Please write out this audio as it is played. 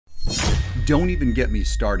Don't even get me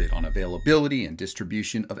started on availability and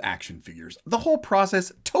distribution of action figures. The whole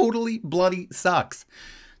process totally bloody sucks.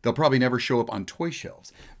 They'll probably never show up on toy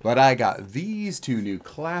shelves, but I got these two new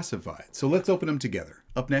classified, so let's open them together.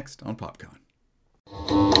 Up next on PopCon.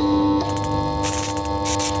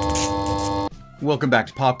 Welcome back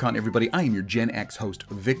to PopCon, everybody. I am your Gen X host,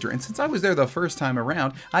 Victor, and since I was there the first time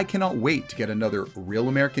around, I cannot wait to get another Real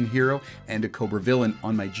American Hero and a Cobra villain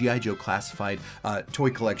on my G.I. Joe classified toy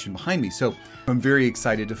collection behind me. So I'm very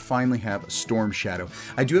excited to finally have Storm Shadow.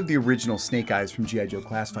 I do have the original Snake Eyes from G.I. Joe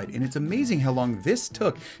Classified, and it's amazing how long this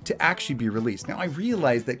took to actually be released. Now, I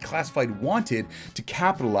realized that Classified wanted to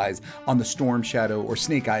capitalize on the Storm Shadow or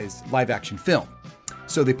Snake Eyes live action film,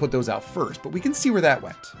 so they put those out first, but we can see where that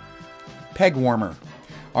went. Peg warmer.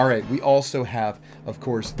 All right, we also have, of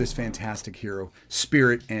course, this fantastic hero,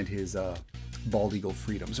 Spirit, and his bald eagle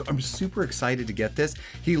Freedom. So I'm super excited to get this.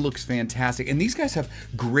 He looks fantastic. And these guys have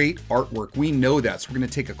great artwork. We know that. So we're going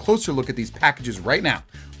to take a closer look at these packages right now.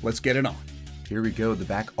 Let's get it on. Here we go. The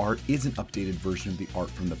back art is an updated version of the art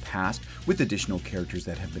from the past with additional characters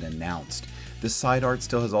that have been announced. The side art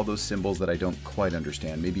still has all those symbols that I don't quite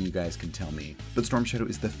understand. Maybe you guys can tell me. But Storm Shadow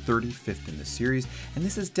is the 35th in the series, and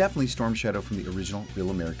this is definitely Storm Shadow from the original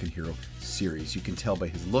Real American Hero series. You can tell by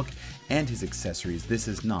his look and his accessories, this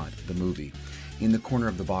is not the movie. In the corner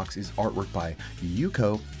of the box is artwork by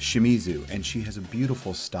Yuko Shimizu, and she has a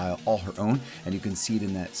beautiful style all her own, and you can see it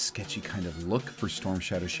in that sketchy kind of look for Storm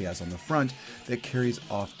Shadow she has on the front that carries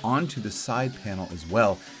off onto the side panel as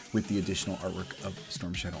well with the additional artwork of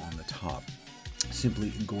Storm Shadow on the top.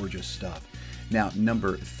 Simply gorgeous stuff. Now,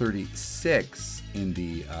 number 36 in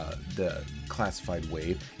the classified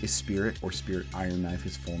wave is Spirit, or Spirit Iron Knife,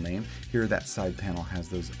 his full name. Here that side panel has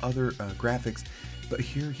those other graphics, but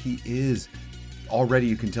here he is. Already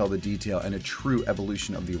you can tell the detail and a true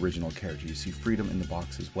evolution of the original character. You see Freedom in the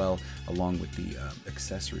box as well, along with the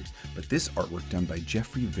accessories. But this artwork done by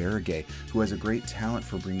Jeffrey Verigay, who has a great talent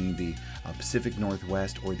for bringing the Pacific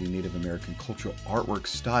Northwest or the Native American cultural artwork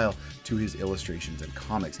style to his illustrations and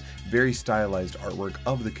comics. Very stylized artwork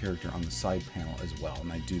of the character on the side panel as well,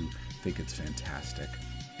 and I do think it's fantastic.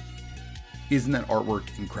 Isn't that artwork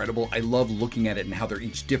incredible? I love looking at it and how they're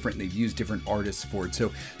each different. They've used different artists for it.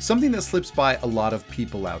 So something that slips by a lot of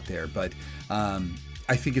people out there, but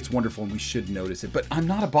I think it's wonderful and we should notice it. But I'm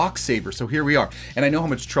not a box saver, so here we are. And I know how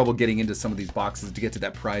much trouble getting into some of these boxes to get to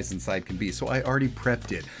that prize inside can be, so I already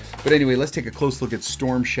prepped it. But anyway, let's take a close look at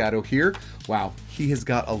Storm Shadow here. Wow, he has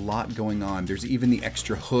got a lot going on. There's even the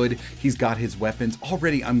extra hood. He's got his weapons.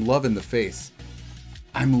 Already, I'm loving the face.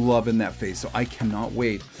 I'm loving that face, so I cannot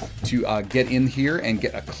wait to get in here and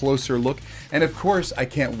get a closer look. And of course, I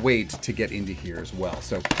can't wait to get into here as well.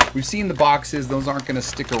 So we've seen the boxes. Those aren't going to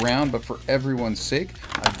stick around, but for everyone's sake,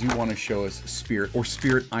 I do want to show us Spirit, or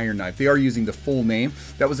Spirit Iron Knife. They are using the full name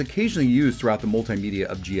that was occasionally used throughout the multimedia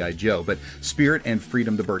of G.I. Joe, but Spirit and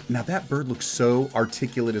Freedom the bird. Now that bird looks so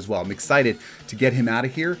articulate as well. I'm excited to get him out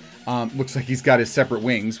of here. Looks like he's got his separate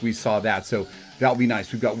wings. We saw that, so that'll be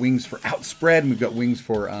nice. We've got wings for outspread, and we've got wings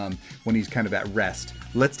for when he's kind of at rest.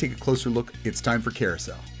 Let's take a closer look. It's time for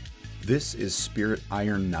Carousel. This is Spirit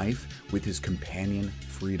Iron Knife with his companion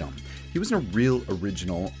Freedom. He was a real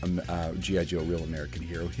original G.I. Joe Real American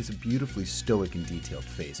Hero. He has a beautifully stoic and detailed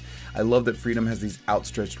face. I love that Freedom has these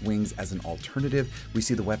outstretched wings as an alternative. We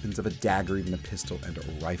see the weapons of a dagger, even a pistol, and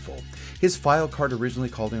a rifle. His file card originally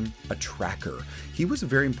called him a tracker. He was a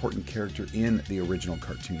very important character in the original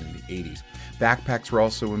cartoon in the 80s. Backpacks were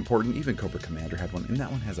also important. Even Cobra Commander had one, and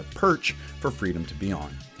that one has a perch for Freedom to be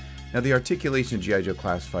on. Now, the articulation of G.I. Joe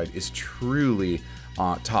Classified is truly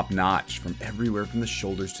top-notch, from everywhere from the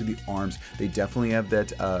shoulders to the arms. They definitely have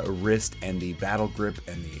that wrist and the battle grip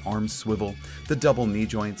and the arm swivel, the double knee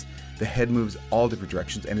joints. The head moves all different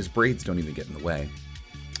directions, and his braids don't even get in the way.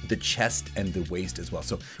 The chest and the waist as well.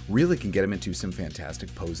 So really can get him into some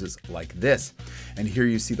fantastic poses like this. And here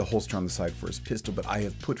you see the holster on the side for his pistol, but I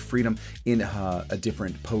have put Freedom in a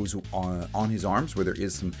different pose on his arms, where there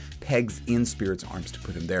is some pegs in Spirit's arms to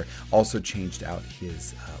put him there. Also changed out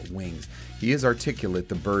his wings. He is articulate,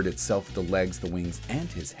 the bird itself, the legs, the wings, and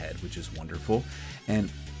his head, which is wonderful.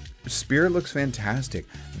 And Spirit looks fantastic.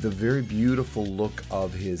 The very beautiful look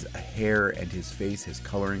of his hair and his face, his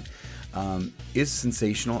coloring, is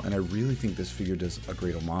sensational, and I really think this figure does a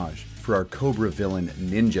great homage. For our Cobra villain,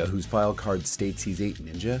 Ninja, whose file card states he's a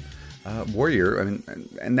ninja warrior, I mean,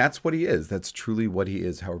 and that's what he is. That's truly what he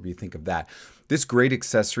is, however you think of that. This great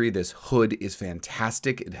accessory, this hood, is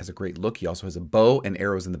fantastic. It has a great look. He also has a bow and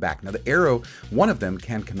arrows in the back. Now the arrow, one of them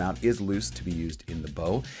can come out, is loose to be used in the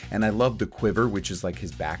bow. And I love the quiver, which is like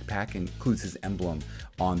his backpack, and includes his emblem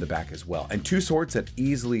on the back as well. And 2 swords that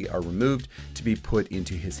easily are removed to be put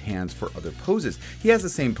into his hands for other poses. He has the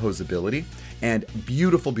same posability and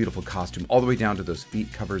beautiful, beautiful costume, all the way down to those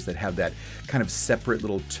feet covers that have that kind of separate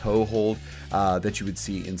little toe hold that you would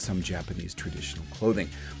see in some Japanese traditional clothing.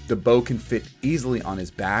 The bow can fit easily on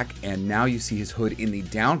his back, and now you see his hood in the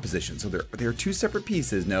down position. So there are 2 separate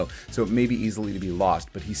pieces, so it may be easily to be lost,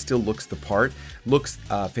 but he still looks the part, looks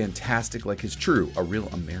fantastic like his true, a real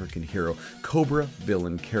American hero, Cobra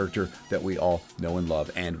villain character that we all know and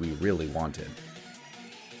love, and we really wanted.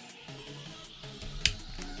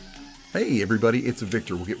 Hey everybody, it's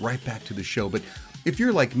Victor. We'll get right back to the show, but if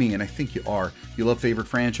you're like me, and I think you are, you love favorite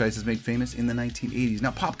franchises made famous in the 1980s.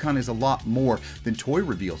 Now, PopCon is a lot more than toy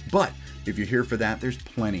reveals, but if you're here for that, there's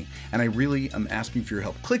plenty. And I really am asking for your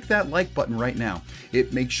help. Click that like button right now.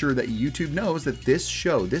 It makes sure that YouTube knows that this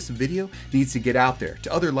show, this video, needs to get out there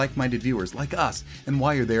to other like-minded viewers like us. And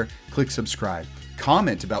while you're there, click subscribe.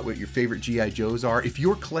 Comment about what your favorite G.I. Joes are, if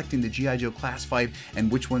you're collecting the G.I. Joe Classified,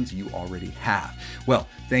 and which ones you already have. Well,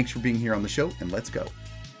 thanks for being here on the show, and let's go.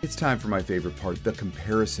 It's time for my favorite part, the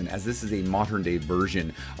comparison, as this is a modern day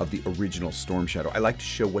version of the original Storm Shadow. I like to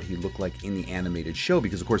show what he looked like in the animated show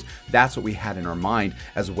because, of course, that's what we had in our mind,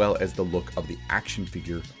 as well as the look of the action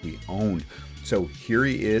figure we owned. So here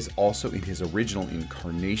he is, also in his original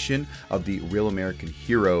incarnation of the Real American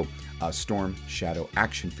Hero Storm Shadow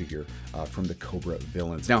action figure from the Cobra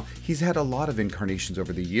Villains. Now, he's had a lot of incarnations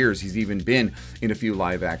over the years. He's even been in a few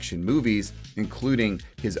live action movies, including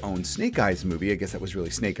his own Snake Eyes movie. I guess that was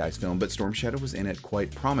really Snake Eyes film, but Storm Shadow was in it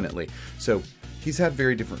quite prominently. So he's had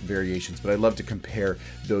very different variations, but I love to compare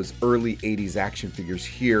those early 80s action figures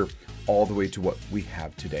here all the way to what we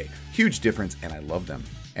have today. Huge difference, and I love them.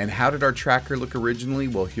 And how did our tracker look originally?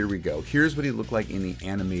 Well, here we go. Here's what he looked like in the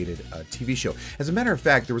animated TV show. As a matter of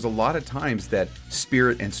fact, there was a lot of times that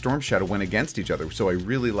Spirit and Storm Shadow went against each other, so I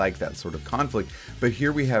really like that sort of conflict. But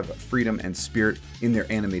here we have Freedom and Spirit in their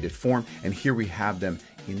animated form, and here we have them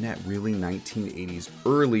in that really 1980s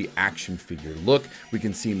early action figure look. We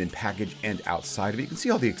can see him in package and outside of it. You can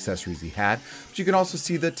see all the accessories he had, but you can also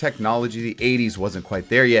see the technology. The 80s wasn't quite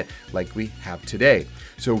there yet like we have today.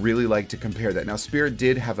 So really like to compare that. Now, Spirit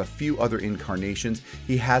did have a few other incarnations.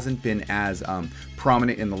 He hasn't been as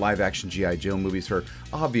prominent in the live action G.I. Joe movies for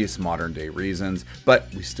obvious modern day reasons,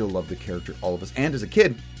 but we still love the character, all of us. And as a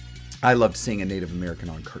kid, I loved seeing a Native American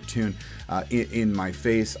on cartoon in my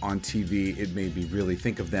face on TV. It made me really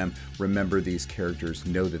think of them, remember these characters,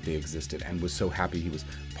 know that they existed, and was so happy he was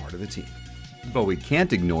part of the team. But we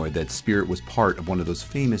can't ignore that Spirit was part of one of those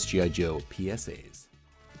famous G.I. Joe PSAs.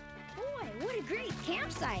 Boy, what a great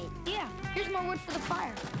campsite. Yeah, here's more wood for the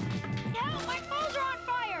fire. Help, my clothes are on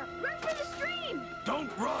fire. Run for the stream. Don't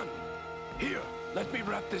run. Here, let me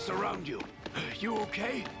wrap this around you. You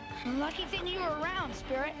okay? Lucky thing you were around,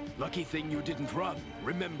 Spirit. Lucky thing you didn't run.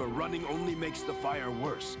 Remember, running only makes the fire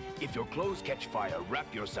worse. If your clothes catch fire,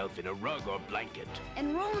 wrap yourself in a rug or blanket.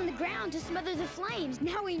 And roll on the ground to smother the flames.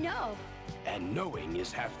 Now we know. And knowing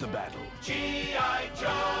is half the battle. G.I.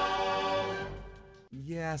 Joe!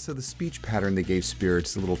 Yeah, so the speech pattern they gave Spirit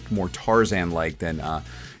is a little more Tarzan-like than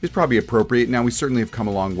is probably appropriate. Now, we certainly have come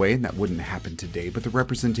a long way, and that wouldn't happen today, but the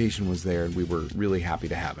representation was there, and we were really happy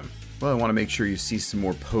to have him. Well, I want to make sure you see some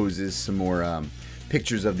more poses, some more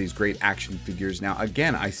pictures of these great action figures. Now,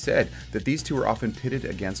 again, I said that these two are often pitted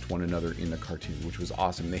against one another in the cartoon, which was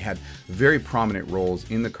awesome. They had very prominent roles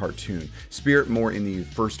in the cartoon. Spirit more in the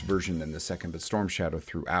first version than the second, but Storm Shadow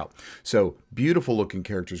throughout. So, beautiful looking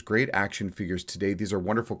characters, great action figures today. These are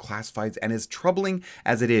wonderful classifieds, and as troubling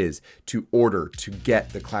as it is to order, to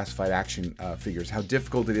get the classified action figures, how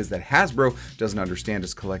difficult it is that Hasbro doesn't understand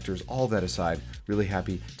as collectors. All that aside, really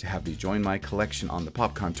happy to have these join my collection on the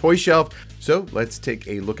PopCon toy shelf. So, let's take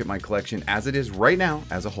a look at my collection as it is right now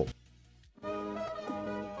as a whole.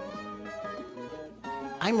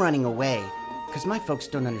 I'm running away because my folks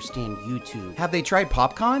don't understand YouTube. Have they tried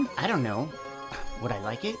PopCon? I don't know. Would I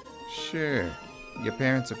like it? Sure. Your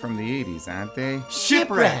parents are from the 80s, aren't they?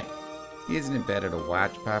 Shipwreck! Isn't it better to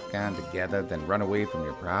watch PopCon together than run away from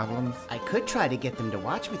your problems? I could try to get them to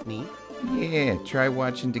watch with me. Yeah, try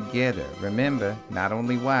watching together. Remember, not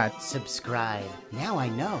only watch. Subscribe. Now I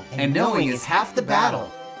know. And knowing is half the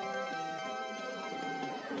battle.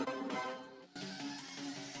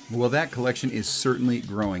 Well, that collection is certainly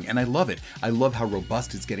growing, and I love it. I love how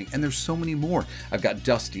robust it's getting, and there's so many more. I've got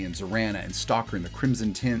Dusty and Zorana and Stalker and the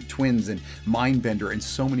Crimson Twins and Mindbender and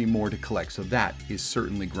so many more to collect, so that is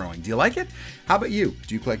certainly growing. Do you like it? How about you?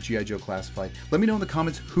 Do you collect G.I. Joe Classified? Let me know in the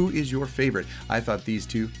comments who is your favorite. I thought these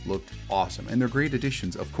two looked awesome, and they're great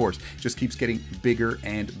additions, of course. Just keeps getting bigger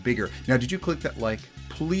and bigger. Now, did you click that like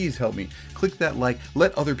please help me. Click that like,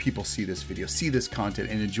 let other people see this video, see this content,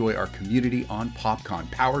 and enjoy our community on PopCon,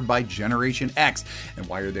 powered by Generation X. And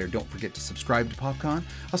while you're there, don't forget to subscribe to PopCon.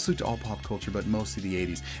 I'll salute to all pop culture, but mostly the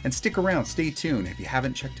 80s. And stick around, stay tuned. If you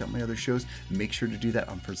haven't checked out my other shows, make sure to do that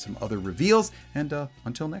for some other reveals. And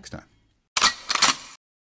until next time.